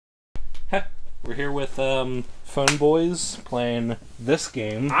We're here with Phone Boys playing this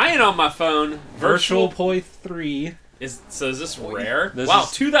game. I ain't on my phone. Virtual Poi 3. Is this rare? This wow,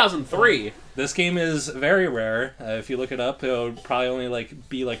 is- 2003. This game is very rare. If you look it up, it'll probably only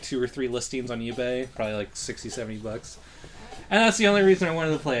be 2 or 3 listings on eBay. Probably like 60, 70 bucks. And that's the only reason I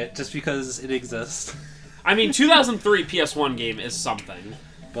wanted to play it, just because it exists. I mean, 2003 PS1 game is something.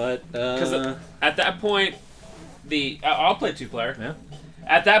 But, Because at that point, I'll play 2-player. Yeah.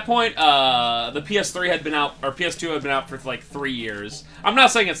 At that point, the PS3 had been out, or PS2 had been out for like 3 years. I'm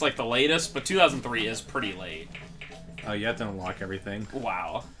not saying it's like the latest, but 2003 is pretty late. Oh, you have to unlock everything.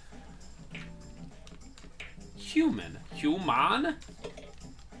 Wow. Human.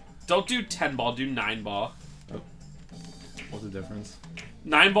 Don't do 10 ball, do 9 ball. Oh. What's the difference?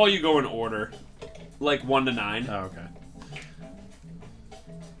 9 ball, you go in order. Like 1 to 9. Oh, okay.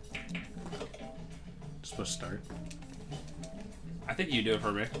 Just push start. I think you do it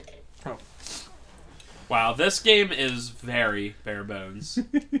for me. Oh. Wow, this game is very bare bones.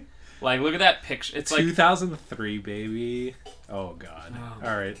 Like, look at that picture. It's like 2003, baby. Oh, God. Oh,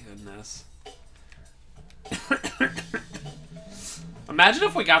 all right. Goodness. Imagine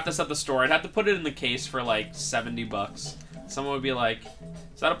if we got this at the store. I'd have to put it in the case for like 70 bucks. Someone would be like,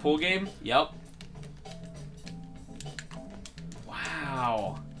 "Is that a pool game?" Yep.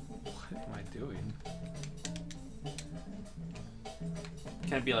 Wow. What am I doing?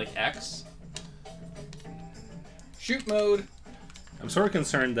 Can it be like X? Shoot mode. I'm sort of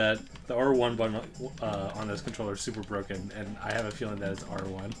concerned that the R1 button on this controller is super broken, and I have a feeling that it's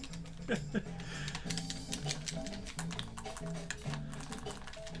R1.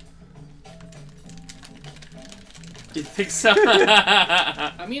 You think so?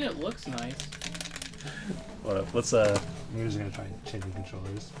 I mean, it looks nice. Hold up, let's we're just gonna try changing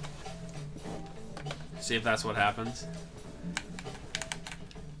controllers. See if that's what happens.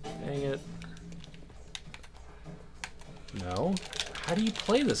 Dang it. No? How do you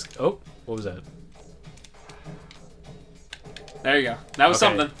play this? Oh, what was that? There you go. That was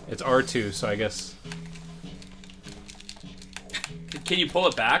Okay, something. It's R2, so I guess... Can you pull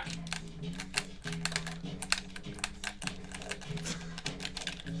it back?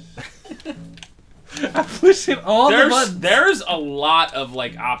 I'm pushing all the buttons! There's a lot of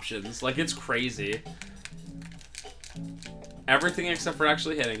like options. Like, it's crazy. Everything except for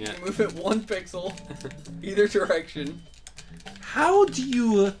actually hitting it. Move it 1 pixel, either direction. How do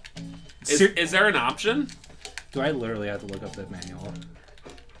you... Is there an option? Do I literally have to look up the manual?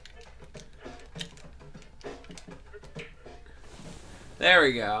 There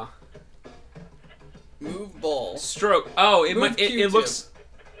we go. Move ball. Stroke. Oh, it Move it Q-tip. looks.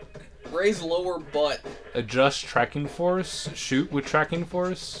 Raise lower butt. Adjust tracking force. Shoot with tracking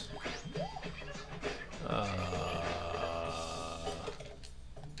force.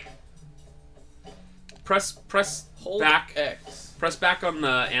 Press Hold back. X. Press back on the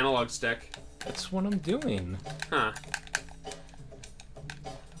analog stick. That's what I'm doing. Huh.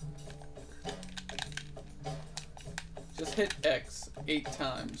 Just hit X 8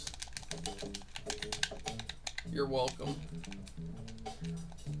 times. You're welcome.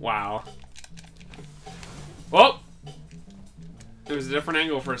 Wow. Whoa! There was a different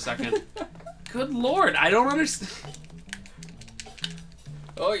angle for a second. Good lord, I don't understand.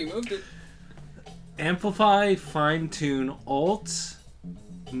 Oh, you moved it. Amplify, fine tune, alt,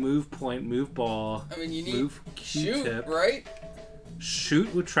 move point, move ball. I mean, you need move shoot, Q-tip. right?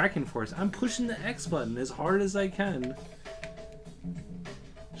 Shoot with tracking force. I'm pushing the X button as hard as I can.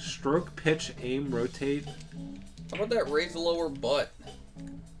 Stroke, pitch, aim, rotate. How about that raise lower butt?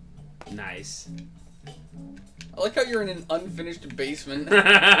 Nice. I like how you're in an unfinished basement. They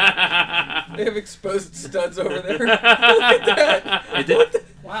Wow. have exposed studs over there. Look at that. It did.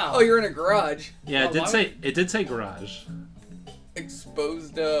 Wow. Oh, you're in a garage. Yeah, Oh, it did say garage.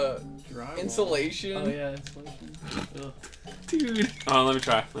 Exposed insulation. Oh yeah, insulation. Ugh. Dude. Oh, let me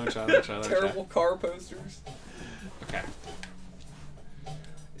try. Let me try. Terrible car posters. Okay.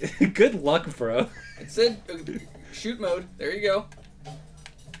 Good luck, bro. It said shoot mode. There you go.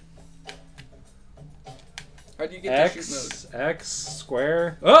 How do you get to shoot mode? X,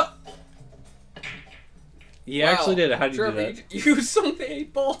 square. Oh! You Wow. actually did it. How did you do Trevor, that? you sunk the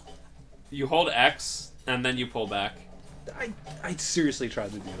 8 ball. You hold X and then you pull back. I seriously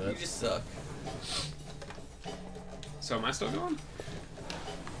tried to do You that. just suck. So am I still going?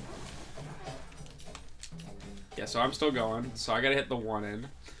 Yeah, so I'm still going. So I gotta hit the 1 in.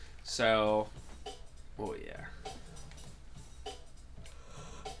 So, oh yeah.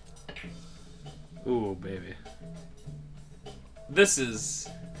 Ooh, baby. This is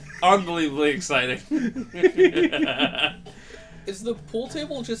unbelievably exciting. Is Is the pool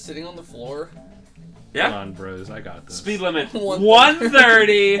table just sitting on the floor? Yeah. Hold on, bros. I got this. Speed limit 130.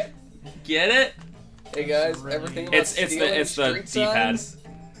 130. Get it? Hey guys, Really? everything about It's the stealing street D-pad. signs?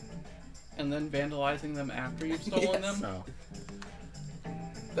 And then vandalizing them after you've stolen Yes. them? Oh.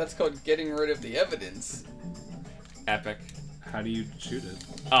 That's called getting rid of the evidence. Epic. How do you shoot it?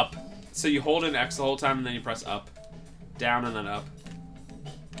 Up. So you hold in X the whole time and then you press up. Down and then up.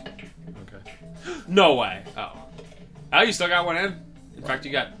 Okay. No way. Oh. Oh, you still got one in? In fact,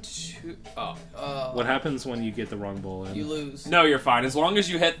 you got two. Oh. What happens when you get the wrong ball in? You lose. No, you're fine. As long as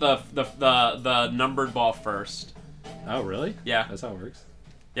you hit the numbered ball first. Oh, really? Yeah. That's how it works.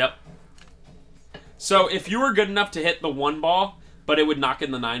 Yep. So if you were good enough to hit the 1 ball, but it would knock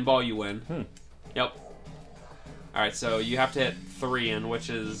in the 9 ball, you win. Yep. Alright, so you have to hit 3 in, which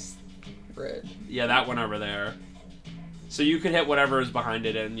is... Red. Yeah, that one over there. So you could hit whatever is behind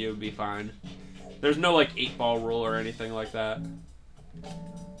it and you would be fine. There's no, like, 8-ball rule or anything like that.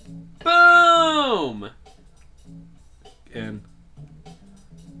 Boom! In.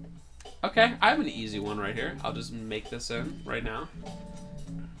 Okay, I have an easy one right here. I'll just make this in right now.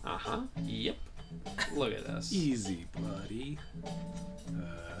 Uh-huh. Yep. Look at this. Easy, buddy.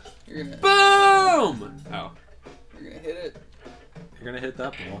 You're gonna Boom! Oh. you're gonna hit it. You're gonna hit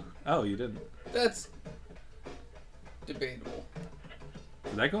that ball. Oh, you didn't. That's debatable.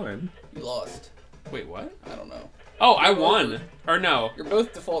 Did that go in? You lost. Wait, what? I don't know. Oh, I You're won. over. Or no. You're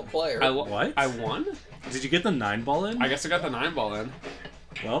both default player. What? I won? Did you get the 9 ball in? I guess I got the 9 ball in.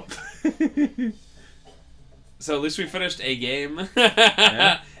 Well. So at least we finished a game.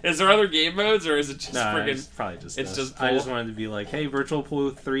 Yeah. Is there other game modes, or is it just Nah, freaking... it's probably just it's this. just I pool. just wanted to be like, hey, Virtual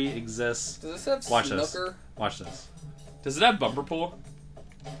Pool 3 exists. Does this have Watch this. snooker? Watch this. Does it have bumper pool?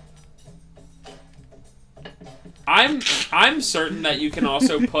 I'm certain that you can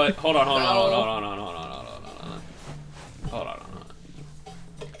also put... Hold on.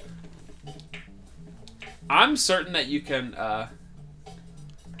 I'm certain that you can,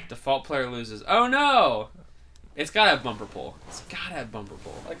 default player loses. Oh no! It's gotta have bumper pool. It's gotta have bumper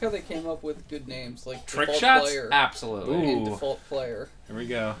pool. I like how they came up with good names like Trick default shots? player Absolutely. and Ooh. default player. Here we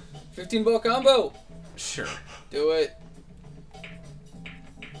go. 15 ball combo. Sure. Do it.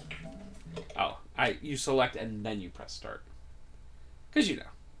 Oh, you select and then you press start. Because you know.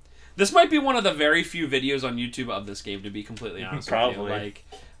 This might be one of the very few videos on YouTube of this game, to be completely honest with you. Probably. Like,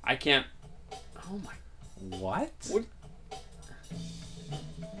 I can't... Oh my... What? What?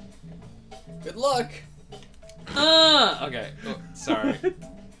 Good luck. Okay. Oh, sorry.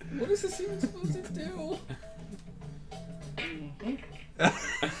 What is this even supposed to do? Nailed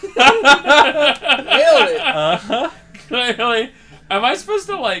it. Uh-huh. Clearly. Am I supposed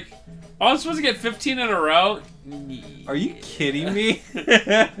to, like... Oh, I'm supposed to get 15 in a row? Are you kidding me?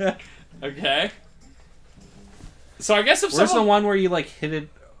 Okay. So I guess if Where's the someone... one where you, like, hit it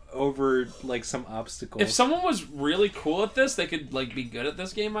over, like, some obstacle? If someone was really cool at this, they could, like, be good at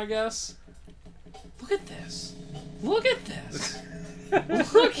this game, I guess. Look at this. Look at this.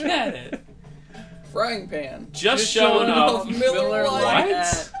 Look at it. Frying pan. Just showing off. Miller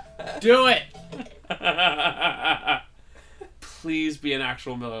Lite. What? Do it! Please be an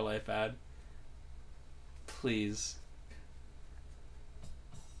actual Miller Lite ad. Please.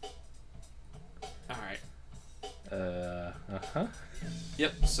 Alright. Uh-huh.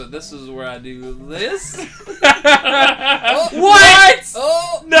 Yep, so this is where I do this. Oh, What?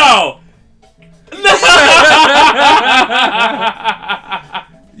 oh! No! No!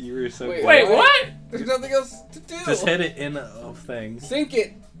 You were so Wait, good. Wait, what? There's nothing else to do. Just hit it in a thing. Sink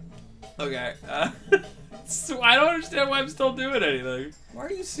it. Okay. So I don't understand why I'm still doing anything. Why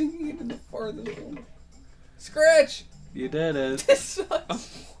are you sinking it in the farthest one? Scratch. You did it. This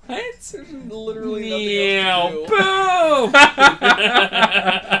sucks. What? There's literally nothing Meow. else to do. Boom!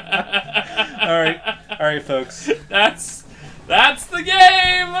 Alright, folks. That's the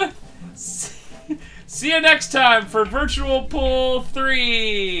game! See you next time for Virtual Pool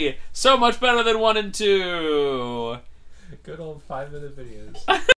 3! So much better than 1 and 2! Good old 5-minute videos.